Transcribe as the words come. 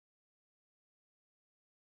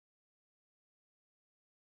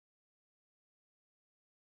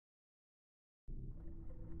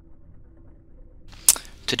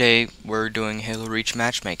Today we're doing Halo Reach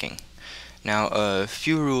matchmaking. Now, a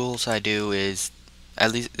few rules I do is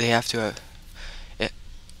at least they have to it,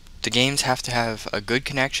 the games have to have a good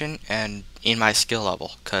connection and in my skill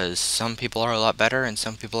level, because some people are a lot better and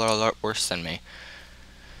some people are a lot worse than me.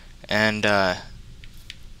 And I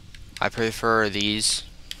prefer these,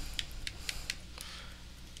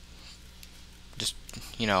 just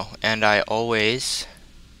and I always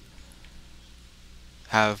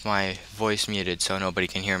have my voice muted so nobody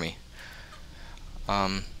can hear me.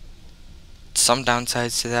 Some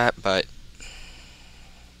downsides to that, but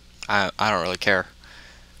I don't really care.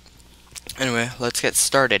 Anyway, let's get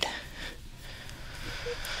started.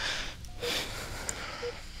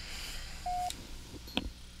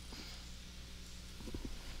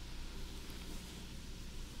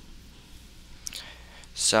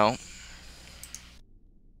 So,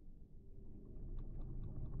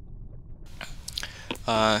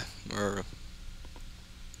 we're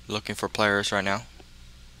looking for players right now.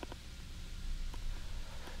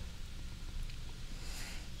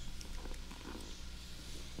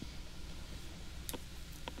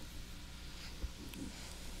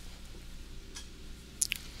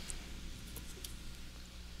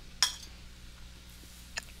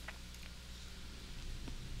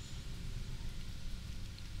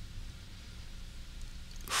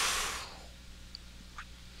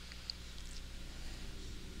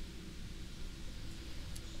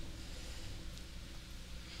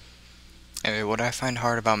 Anyway, what I find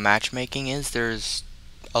hard about matchmaking is there's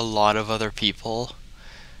a lot of other people.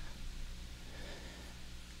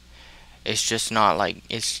 It's just not like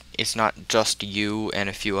it's not just you and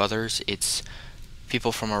a few others. It's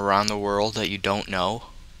people from around the world that you don't know.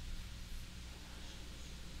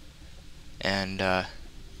 And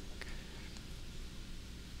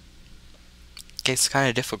it's kind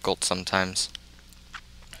of difficult sometimes.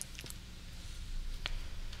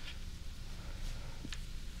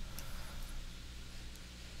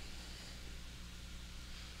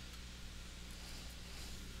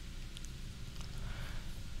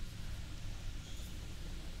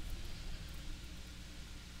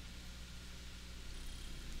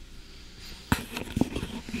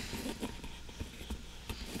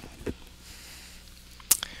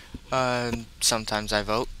 Sometimes I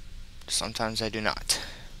vote, sometimes I do not.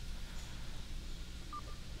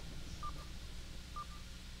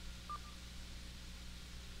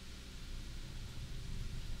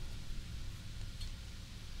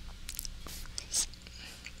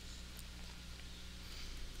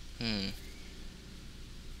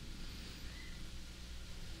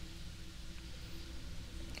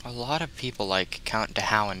 A lot of people like Count de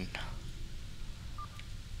Howen.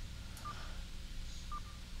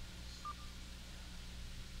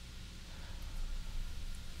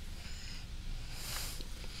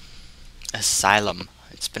 Asylum.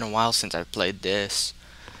 It's been a while since I've played this.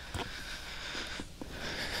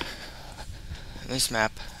 This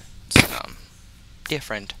map, it's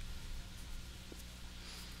different.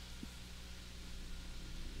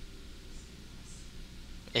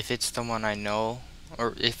 If it's the one I know,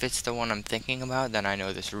 or if it's the one I'm thinking about, then I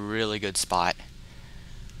know this really good spot.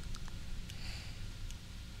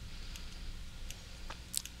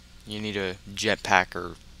 You need a jetpack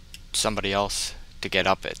or somebody else to get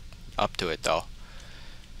up to it though.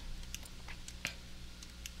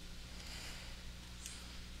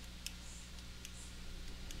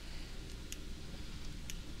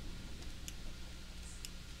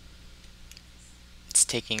 It's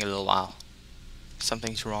taking a little while.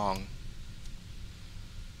 Something's wrong.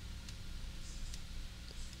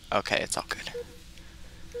 Okay, it's all good.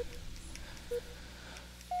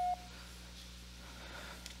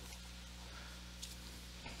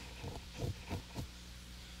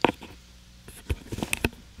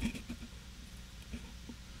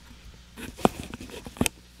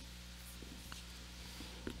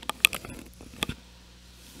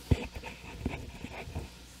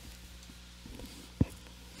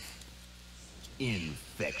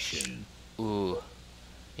 Infection. Ooh,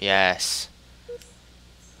 yes.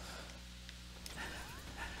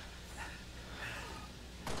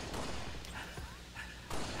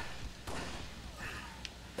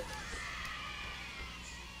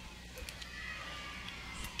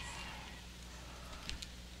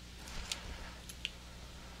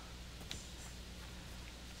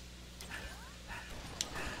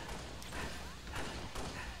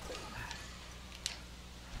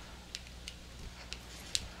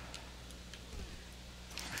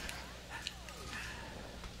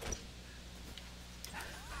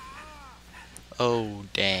 Oh,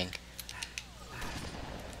 dang.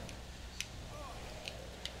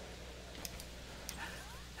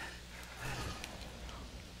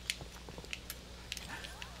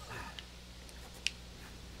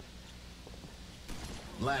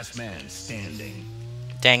 Last man standing.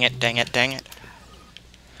 Dang it, dang it, dang it.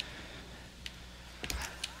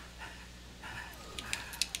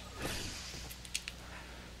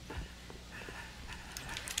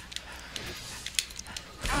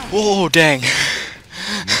 Whoa, dang.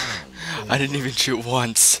 I didn't even shoot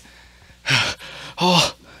once.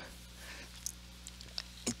 Oh,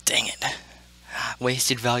 dang it.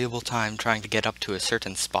 Wasted valuable time trying to get up to a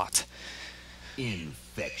certain spot.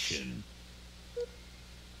 Infection.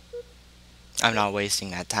 I'm not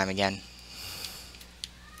wasting that time again.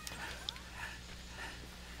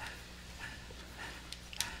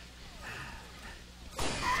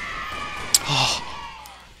 Oh,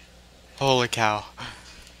 holy cow.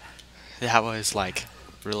 That was like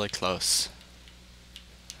really close.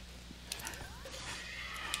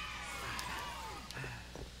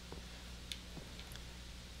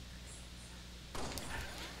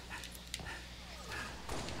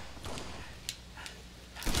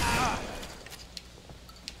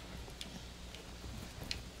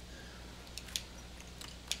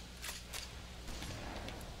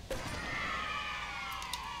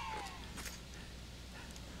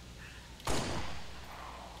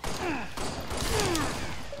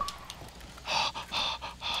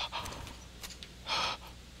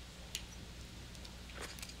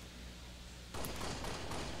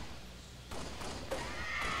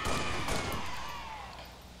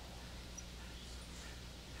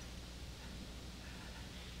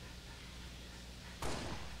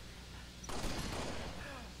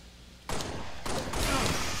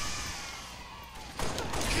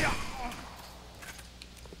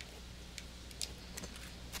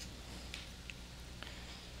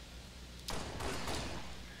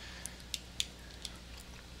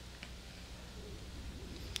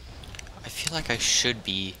 I feel like I should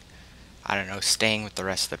be, I don't know, staying with the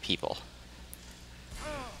rest of the people.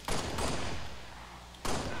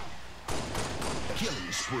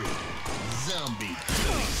 Killing spree. Zombie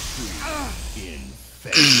killing spree.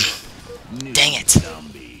 Infection. New Dang it.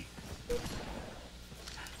 zombie.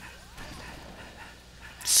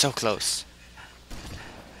 So close.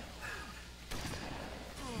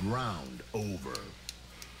 Round over.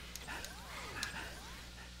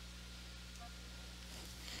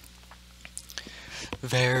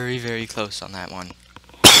 Very, very close on that one.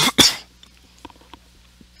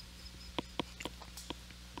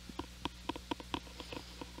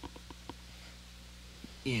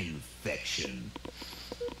 Infection.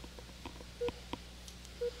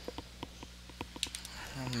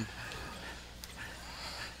 I'm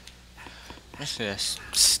just gonna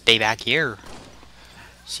stay back here.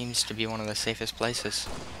 Seems to be one of the safest places.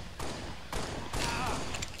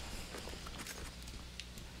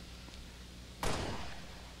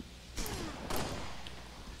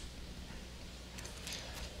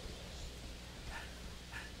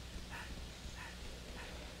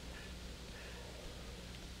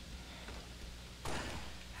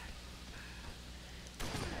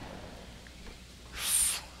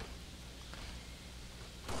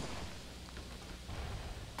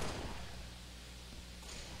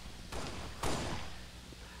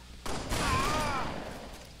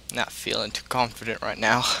 Not feeling too confident right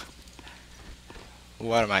now.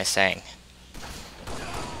 What am I saying?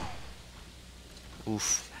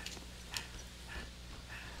 Oof.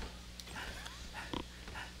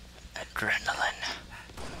 Adrenaline.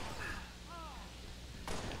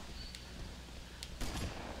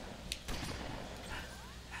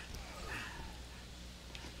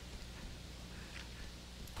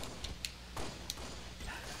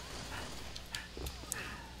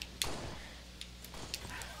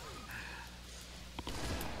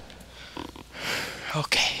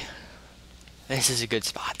 Okay. This is a good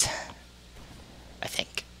spot. I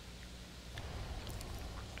think.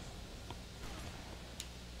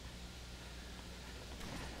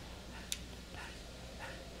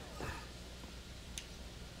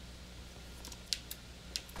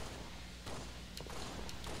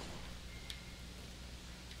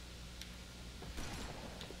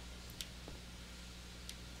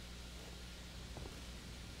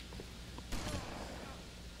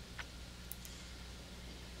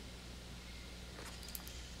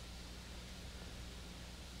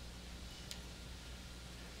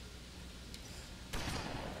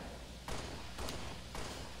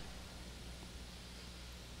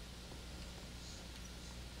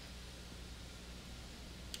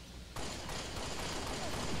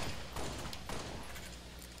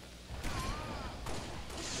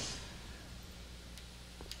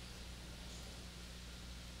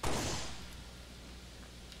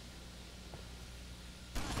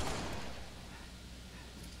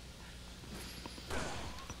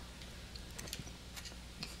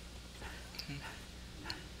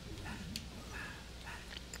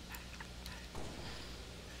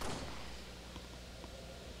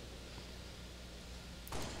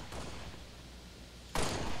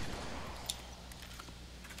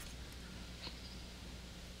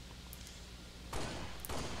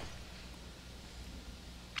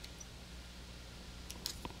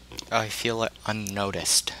 I feel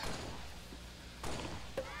unnoticed.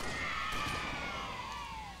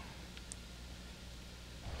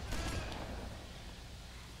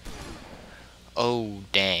 Oh,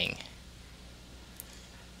 dang.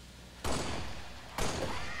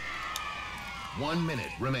 1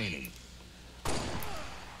 minute remaining.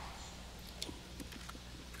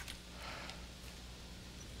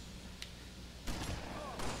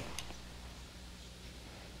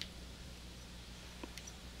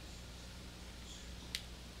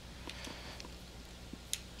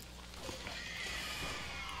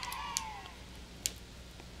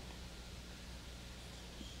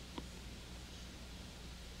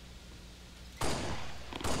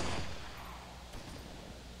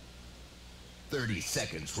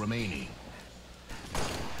 Seconds remaining.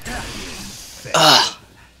 Ugh!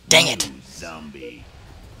 Dang it! Zombie.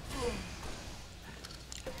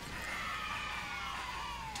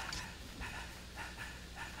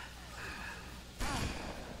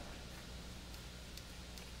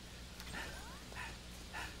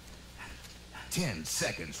 Ten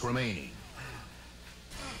seconds remaining.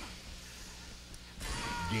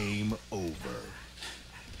 Game over.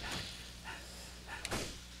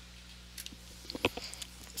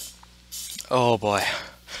 Oh boy.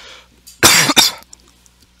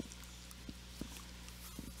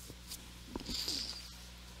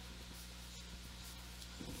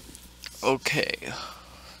 Okay.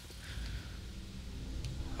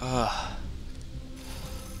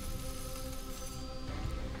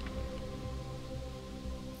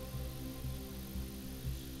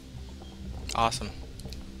 Awesome.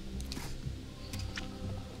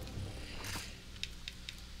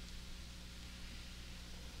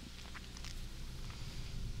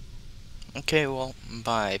 Okay, well,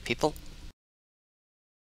 bye, people.